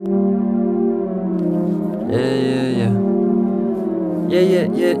Yeah.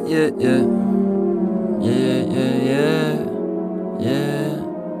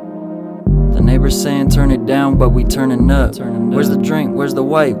 The neighbors saying turn it down, but we turning up. Where's the drink? Where's the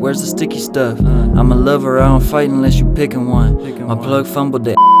white? Where's the sticky stuff? I'm a lover, I don't fight unless you picking one. My plug fumbled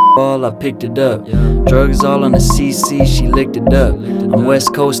the ball, I picked it up. Drugs all on the CC, she licked it up. I'm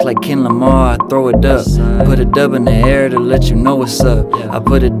West Coast like Ken Lamar, I throw it up. Put a dub in the air to let you know what's up. I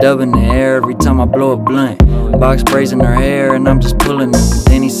put a dub in the air every time I blow a blunt. Box braids in her hair and I'm just pulling it.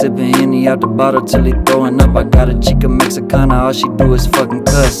 Then he sipping Henny out the bottle till he throwing up. I got a chica Mexicana, all she do is fucking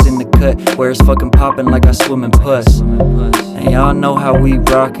cuss. In the cut where it's fucking popping like I swim in pus. And y'all know how we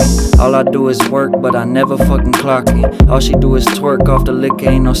rockin'. All I do is work, but I never fucking clockin'. All she do is twerk off the liquor,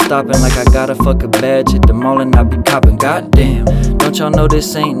 ain't no stopping. Like I got a fucking badge, hit the mall and I be copping. Goddamn, don't y'all know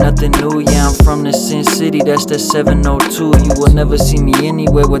this ain't nothing new? Yeah, I'm from the Sin City, that's the 702. You will never see me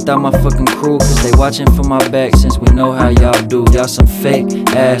anywhere without my fucking crew, cause they watching for my back since we know how y'all do. Y'all some fake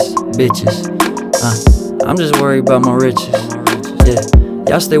ass bitches. I'm just worried about my riches. Yeah,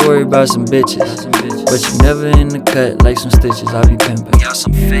 y'all stay worried about some bitches, but you never in the cut like some stitches. I be pimpin'. Y'all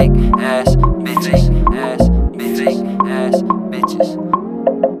some fake ass bitches.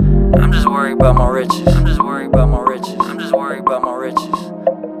 I'm just worried about my riches. I'm just worried about my riches. I'm just worried about my riches.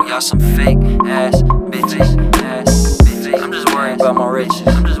 Y'all some fake ass bitches. I'm just worried about my riches.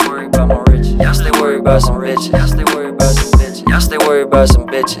 I'm just worried about my riches. Y'all stay worried about some bitches. Y'all stay worried about some bitches. Y'all stay worried about some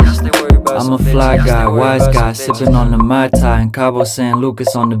bitches. Y'all stay worried about some bitches. I'm a fly guy, wise guy, sipping on the Mai Tai in Cabo San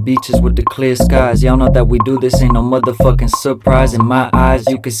Lucas on the beaches with the clear skies. Y'all know that we do this, ain't no motherfucking surprise. In my eyes,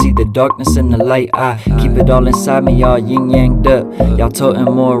 you can see the darkness in the light. I keep it all inside me, y'all yin-yanged up. Y'all toting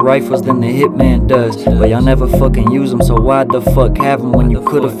more rifles than the hitman does, but y'all never fucking use them, so why the fuck have them when you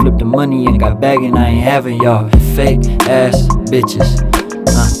could've flipped the money and got bagging? I ain't having y'all fake ass bitches.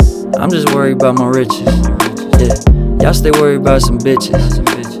 I'm just worried about my riches. Yeah, y'all stay worried about some bitches,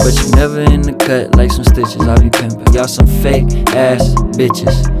 but you never in the cut like some stitches. I be pimpin'. Y'all some fake ass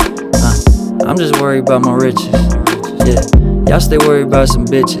bitches. I'm just worried about my riches. Yeah, y'all stay worried about some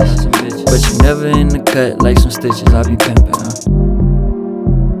bitches, but you never in the cut like some stitches. I be pimpin'.